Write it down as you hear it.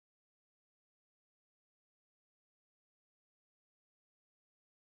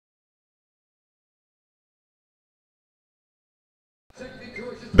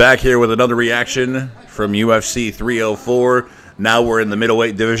Back here with another reaction from UFC 304. Now we're in the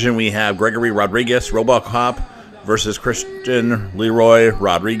middleweight division. We have Gregory Rodrigues, Robocop, versus Christian Leroy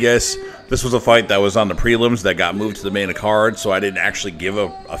Rodrigues. This was a fight that was on the prelims that got moved to the main card, so I didn't actually give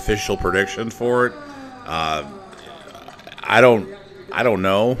an official prediction for it. I don't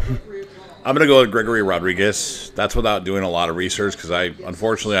know. I'm gonna go with Gregory Rodrigues. That's without doing a lot of research because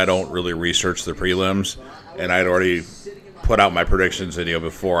unfortunately I don't really research the prelims, and I'd already put out my predictions video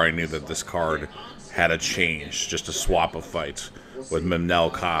before I knew that this card had a change, just a swap of fights with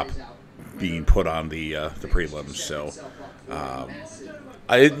Mimnel Cop being put on the prelims. So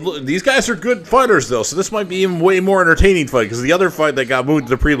these guys are good fighters though, so this might be even way more entertaining fight because the other fight that got moved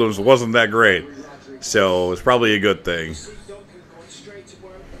to the prelims wasn't that great. So it's probably a good thing.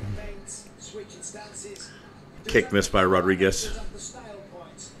 Kick missed by Rodrigues.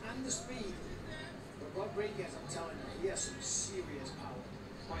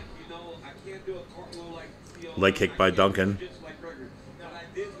 Leg kick by Duncan.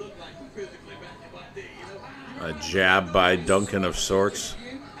 A jab by Duncan of sorts.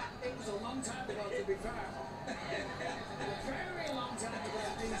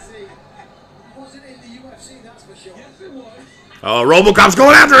 Oh, Robocop's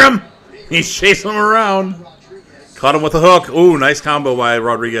going after him! He's chasing him around. Caught him with a hook. Ooh, nice combo by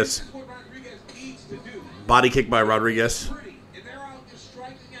Rodrigues. Body kick by Rodrigues.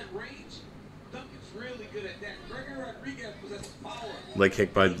 Leg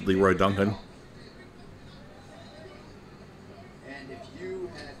kick by Leroy Duncan.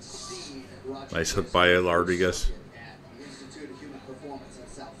 Nice hook by Rodrigues.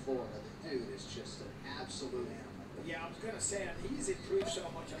 Yeah, I was going to say, he's improved so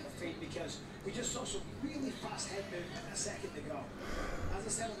much on the feet because we just saw some really fast head movement a second ago. As I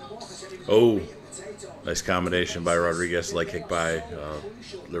said on the walk, I said he was oh, nice combination by Rodrigues. Leg kick by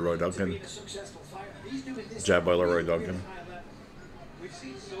Leroy Duncan. Jab by Leroy Duncan. We've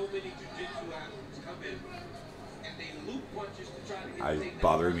seen so many jiu-jitsu athletes come in and they loop punches to try to get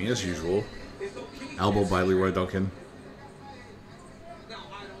bothering me as usual. Elbow by Leroy Duncan.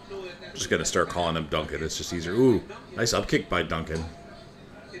 Just gonna start calling him Duncan. It's just easier. Ooh, nice up kick by Duncan.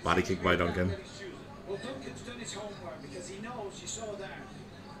 Body kick by Duncan. Well, Duncan's done his homework because he knows, you saw there,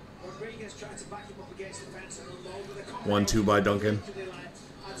 Rodrigues tried to back him up against the fence and unload with a 1-2 by Duncan.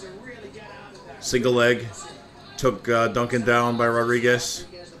 Single leg. Took Duncan down by Rodrigues.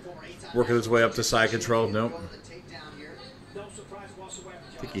 Working his way up to side control. Nope.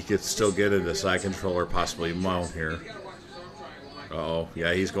 I think he could still get into side control or possibly mount here. Uh-oh.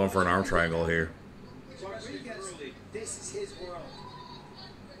 Yeah, he's going for an arm triangle here.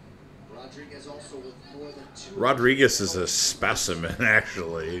 Rodrigues is a specimen,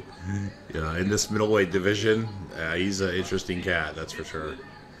 actually. Yeah, in this middleweight division, he's an interesting cat, that's for sure.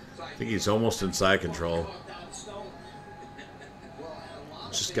 I think he's almost in side control.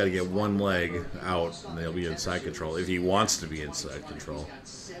 Just got to get one leg out, and he'll be in side control. If he wants to be in side control.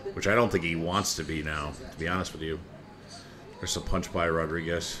 Which I don't think he wants to be now, to be honest with you. There's a punch by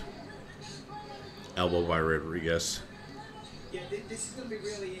Rodrigues. Elbow by Rodrigues. Yeah, this is going to be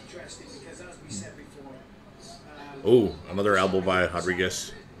really interesting because, as we said before... Oh, another elbow by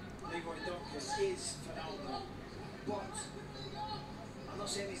Rodrigues. Leroy Duncan is phenomenal. But, I'm not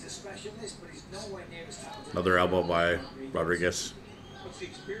saying he's a specialist, but he's nowhere near as talented. Another elbow by Rodrigues.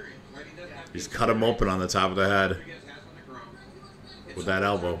 He's cut him open on the top of the head with that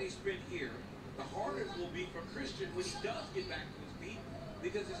elbow.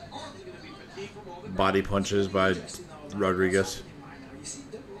 Body punches by Rodrigues.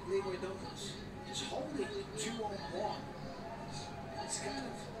 Just holding 2-on-1. It's kind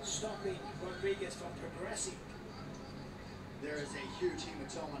of stopping Rodrigues from progressing. There is a huge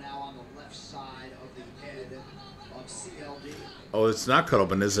hematoma now on the left side of the head of CLD. Oh, it's not cut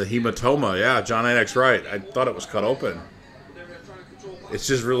open. It's a hematoma. Yeah, John Anek's right. I thought it was cut open. It's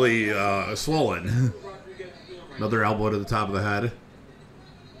just really swollen. Another elbow to the top of the head.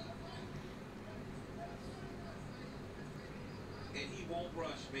 And he won't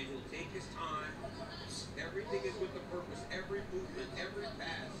rush, man. He'll take his time. Everything is with the purpose. Every movement, every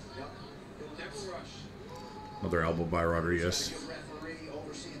pass. He'll never rush. Another elbow by Rodrigues.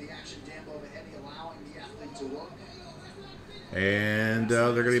 And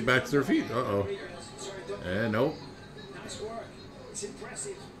they're going to get back to their feet. Uh-oh. And nope.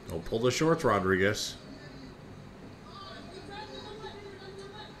 Don't pull the shorts, Rodrigues.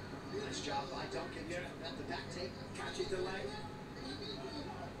 Nice job by Duncan to prevent the back take. Catches the leg.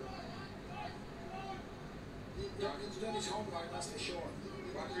 Duncan's done his homework, that's for sure.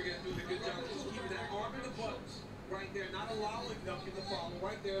 Rodrigues doing a good job of just keeping that arm in the butt. right there, not allowing Duncan to follow.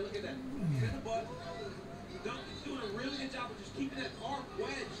 Right there, look at that. In the butt. Duncan's doing a really good job of just keeping that arm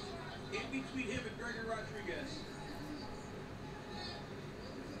wedged in between him and Gregory Rodrigues.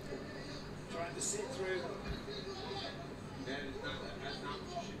 Trying to sit through. That's not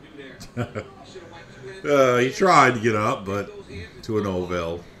what you should do there. You should have went 2 hands. He tried to get up, but to no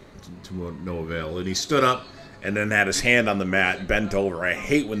avail. To no avail. And he stood up and then had his hand on the mat, bent over. I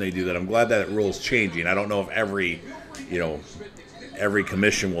hate when they do that. I'm glad that rule's changing. I don't know if every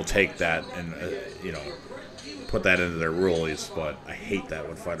commission will take that and, put that into their rules, but I hate that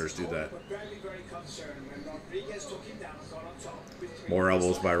when fighters do that. More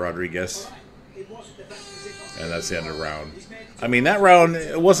elbows by Rodrigues. And that's the end of the round. I mean, that round,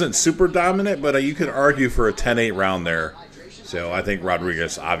 it wasn't super dominant, but you could argue for a 10-8 round there. So I think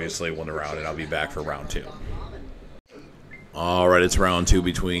Rodrigues obviously won the round, and I'll be back for round 2. All right, it's round 2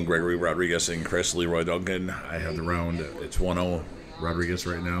 between Gregory Rodrigues and Chris Leroy Duncan. I have the round. It's 1-0 Rodrigues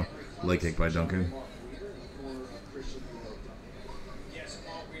right now. Leg kick by Duncan.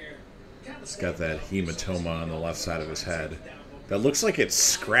 He's got that hematoma on the left side of his head. That looks like it's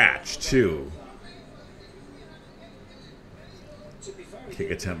scratched, too.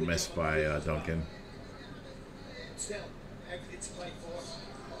 Kick attempt missed by Duncan.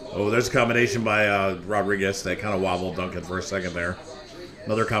 Oh, there's a combination by Rodrigues that kind of wobbled Duncan for a second there.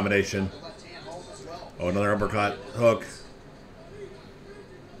 Another combination. Oh, another uppercut. Hook.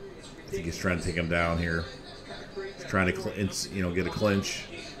 I think he's trying to take him down here. He's trying to get a clinch.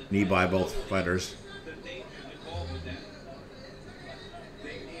 Knee by both fighters.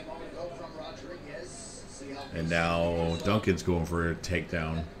 And now Duncan's going for a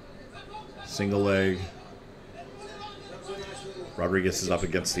takedown. Single leg. Rodrigues is up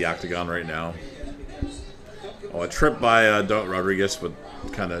against the octagon right now. Oh, a trip by Rodrigues, but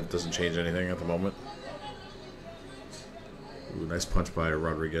kind of doesn't change anything at the moment. Ooh, nice punch by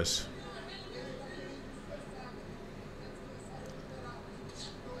Rodrigues.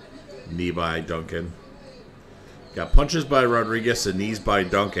 Knee by Duncan. Got punches by Rodrigues and knees by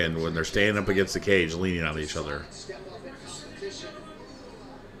Duncan when they're standing up against the cage, leaning on each other.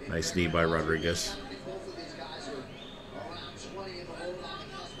 Nice knee by Rodrigues.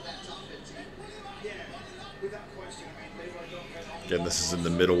 Again, this is in the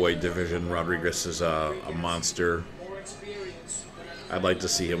middleweight division. Rodrigues is a monster. I'd like to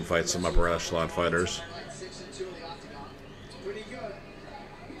see him fight some upper echelon fighters.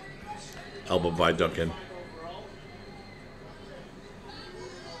 Elbow by Duncan.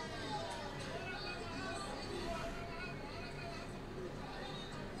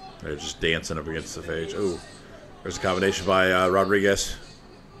 They're just dancing up against the face. Ooh, there's a combination by Rodrigues.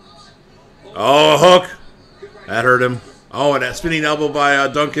 Oh, hook! That hurt him. Oh, and that spinning elbow by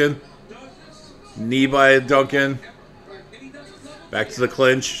Duncan. Knee by Duncan. Back to the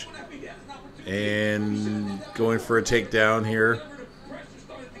clinch. And going for a takedown here.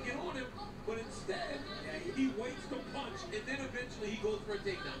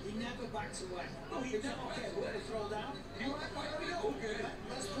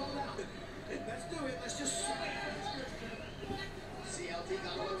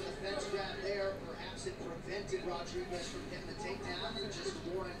 Rodrigues from getting the takedown, just a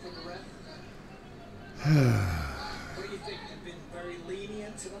warning from the ref. What do you think? They've been very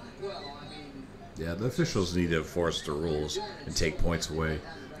lenient tonight? Well, I mean, yeah, the officials need to enforce the rules and take points away.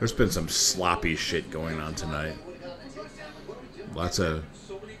 There's been some sloppy shit going on tonight. Lots of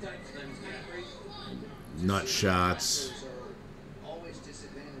nut shots,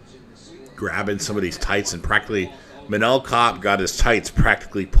 grabbing somebody's tights, and practically Manel Kopp got his tights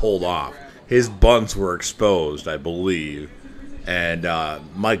practically pulled off. His buns were exposed, I believe. And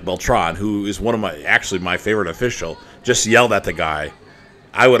Mike Beltran, who is actually my favorite official, just yelled at the guy.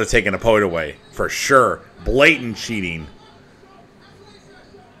 I would have taken a point away, for sure. Blatant cheating.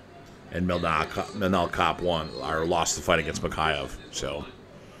 And Manel Kopp won, or lost the fight against Mikhaev. So,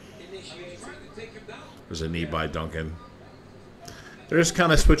 there's a knee by Duncan. They're just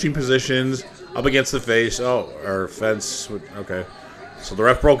kind of switching positions, up against the face. Oh, or fence. Okay. So the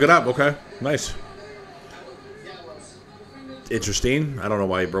ref broke it up. Okay, nice. Interesting. I don't know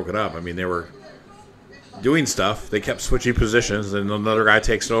why he broke it up. I mean, they were doing stuff. They kept switching positions. Then another guy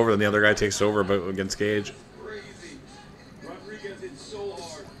takes it over. Then the other guy takes it over, but against Cage.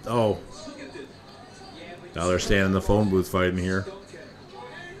 Oh. Now they're standing in the phone booth fighting here.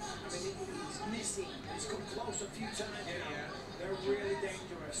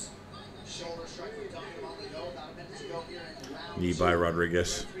 Knee by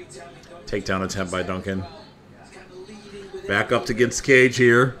Rodrigues. Takedown attempt by Duncan. Back up against Cage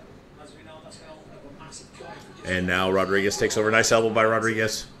here. And now Rodrigues takes over. Nice elbow by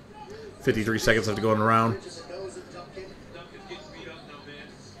Rodrigues. 53 seconds left to go in the round.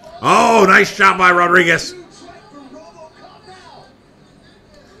 Oh, nice shot by Rodrigues.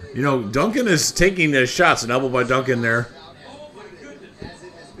 You know, Duncan is taking the shots. An elbow by Duncan there.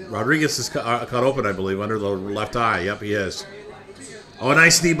 Rodrigues is cut open, I believe, under the left eye. Yep, he is. Oh,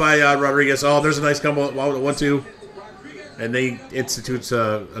 nice knee by Rodrigues. Oh, there's a nice combo. 1-2. And they institutes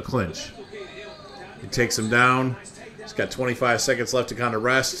a clinch. He takes him down. He's got 25 seconds left to kind of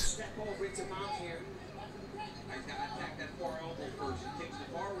rest.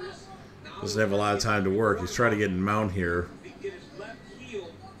 Doesn't have a lot of time to work. He's trying to get in mount here.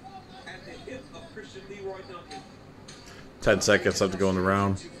 10 seconds left to go in the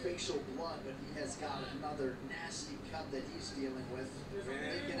round.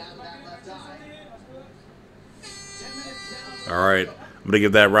 All right, I'm going to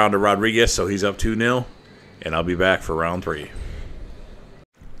give that round to Rodrigues, so he's up 2-0, and I'll be back for round 3.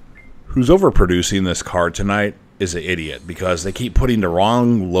 Who's overproducing this card tonight is an idiot, because they keep putting the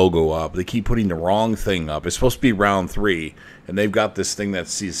wrong logo up. They keep putting the wrong thing up. It's supposed to be round 3, and they've got this thing that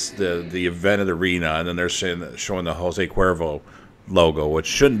sees the event of the arena, and then they're showing the Jose Cuervo logo, which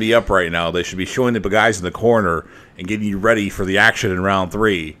shouldn't be up right now. They should be showing the guys in the corner and getting you ready for the action in round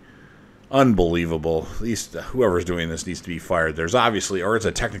 3. Unbelievable. At least whoever's doing this needs to be fired. There's obviously, or it's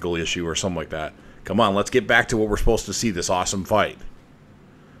a technical issue or something like that. Come on, let's get back to what we're supposed to see, this awesome fight.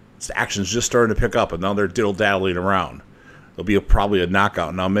 This action's just starting to pick up, and now they're diddle-daddling around. There'll be probably a knockout,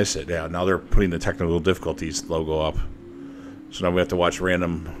 and I'll miss it. Yeah, now they're putting the technical difficulties logo up. So now we have to watch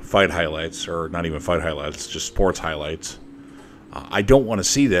random fight highlights, or not even fight highlights, just sports highlights. I don't want to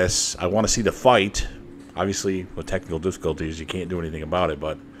see this. I want to see the fight. Obviously, with technical difficulties, you can't do anything about it,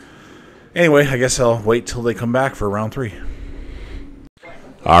 but anyway, I guess I'll wait till they come back for round 3.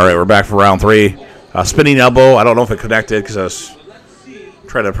 All right, we're back for round 3. Spinning elbow. I don't know if it connected because I was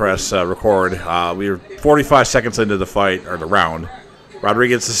trying to press record. We were 45 seconds into the fight, or the round.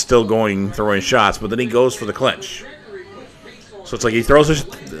 Rodrigues is still going, throwing shots, but then he goes for the clinch. So it's like he throws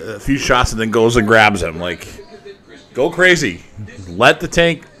a few shots and then goes and grabs him. Like, go crazy. Let the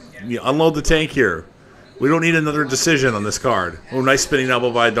tank, unload the tank here. We don't need another decision on this card. Oh, nice spinning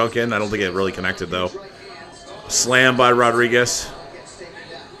elbow by Duncan. I don't think it really connected, though. Slam by Rodrigues.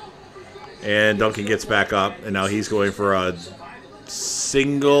 And Duncan gets back up, and now he's going for a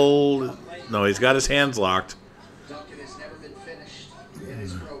single. No, he's got his hands locked.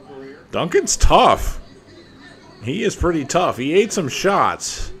 Duncan's tough. He is pretty tough. He ate some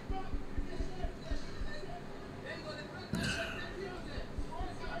shots.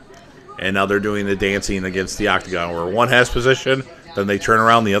 And now they're doing the dancing against the octagon, where one has position, then they turn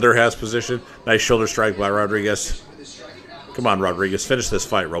around, the other has position. Nice shoulder strike by Rodrigues. Come on, Rodrigues. Finish this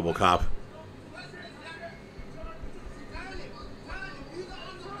fight, Robocop.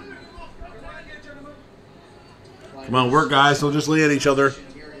 Come on, work, guys. Don't just lay at each other.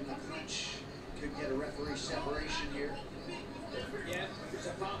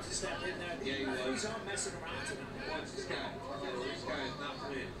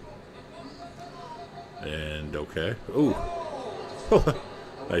 And okay. Ooh.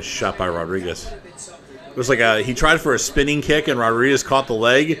 Nice shot by Rodrigues. It was like he tried for a spinning kick, and Rodrigues caught the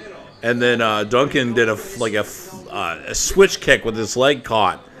leg, and then Duncan did a switch kick with his leg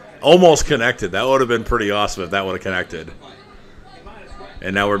caught. Almost connected. That would have been pretty awesome if that would have connected.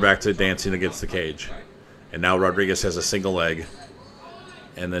 And now we're back to dancing against the cage. And now Rodrigues has a single leg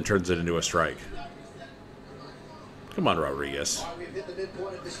and then turns it into a strike. Come on, Rodrigues.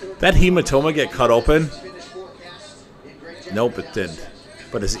 That hematoma get cut open? Nope, it didn't.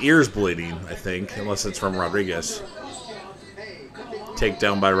 But his ear's bleeding, I think, unless it's from Rodrigues.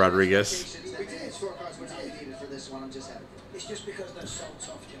 Takedown by Rodrigues. It's just because they're so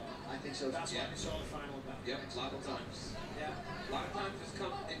tough, Joe. I think so. That's what it's all final about. Yep, a lot of times. Yeah, a lot of times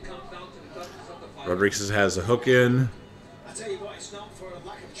it comes down to the toughness of the fight. Rodrigues has a hook in. I tell you what, it's not for a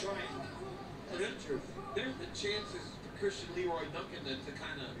lack of trying. There's the chances for Christian Leroy Duncan to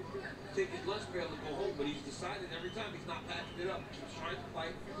kind of take his lunch pail and go home, but he's decided every time he's not patching it up. Keeps trying to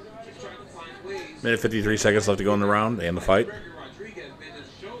fight, keeps trying to find ways. Minute 53 seconds left to go in the round and the fight. Rodrigues, man, has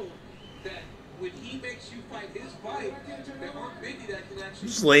shown that when he makes you fight his fight, there aren't many that can actually.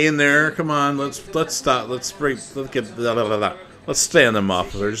 Just laying there. Come on, let's stop. Let's stand them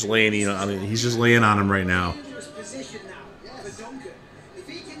up. They're just laying on him. He's just laying on him right now. Position now for Duncan. If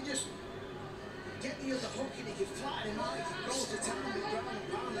he can just get the other hook and he can flatten him out, he can go to town with ground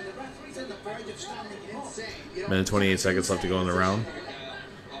and pound, and the referee's on the verge of standing him up. Minute 28 seconds left to go in the round.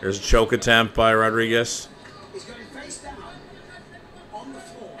 There's a choke attempt by Rodrigues. He's going face down on the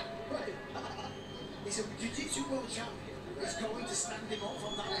floor. He's a jiu-jitsu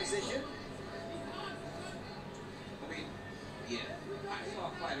I saw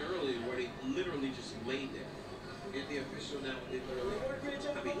a fight earlier where they literally just laid there. And the official now, they literally,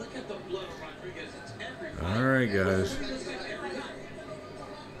 I mean, look at the blood of Rodrigues. It's every fight. All right, guys.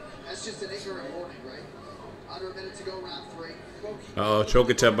 That's just an ignorant warning, right? Under a minute to go, round 3. Uh-oh, choke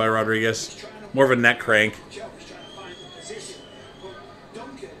attempt by Rodrigues. More of a neck crank.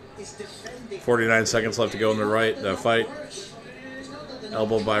 49 seconds left to go in the fight.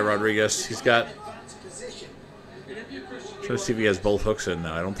 Elbow by Rodrigues. He's got... Trying to see if he has both hooks in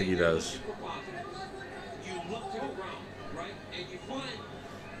now. I don't think he does. You look to the ground, right? And you find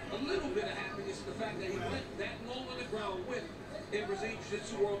a little bit of happiness in the fact that he went that long on the ground with a Brazilian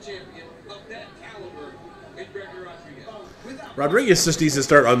Jiu-Jitsu world champion of that caliber in Gregory Rodrigues. Rodrigues just needs to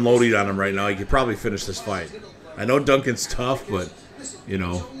start unloading on him right now. He could probably finish this fight. I know Duncan's tough, but, you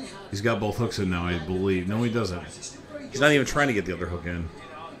know, he's got both hooks in now, I believe. No, he doesn't. He's not even trying to get the other hook in.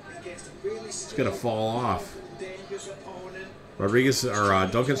 It's going to fall off. Rodrigues, or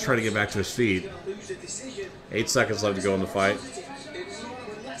Duncan's trying to get back to his feet. 8 seconds left to go in the fight.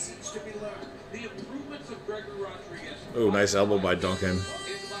 Oh, nice elbow by Duncan.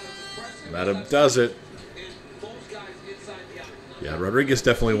 That does it. Yeah, Rodrigues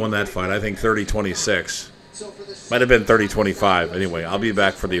definitely won that fight. I think 30-26. Might have been 30-25. Anyway, I'll be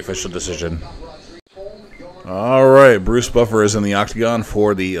back for the official decision. All right, Bruce Buffer is in the octagon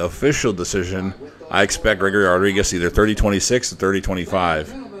for the official decision. I expect Gregory Rodrigues either 30-26 or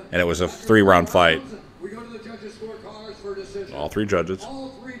 30-25, and it was a 3-round fight. All 3 judges. All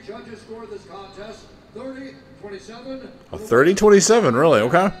 3 judges scored this contest 30-27. A 30-27, really?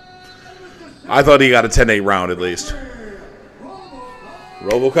 Okay. I thought he got a 10-8 round at least.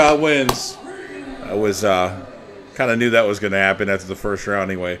 Robocop wins. I was kind of knew that was going to happen after the first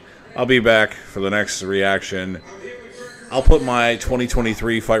round anyway. I'll be back for the next reaction. I'll put my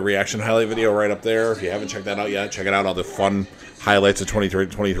 2023 fight reaction highlight video right up there. If you haven't checked that out yet, check it out. All the fun highlights of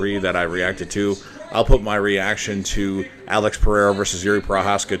 2023 that I reacted to. I'll put my reaction to Alex Pereira versus Yuri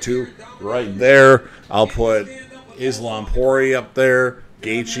Prohaska 2 right there. I'll put Islam Pori up there.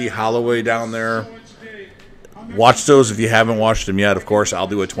 Gaethje, Holloway down there. Watch those if you haven't watched them yet. Of course, I'll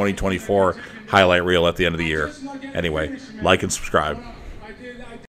do a 2024 highlight reel at the end of the year. Anyway, like and subscribe.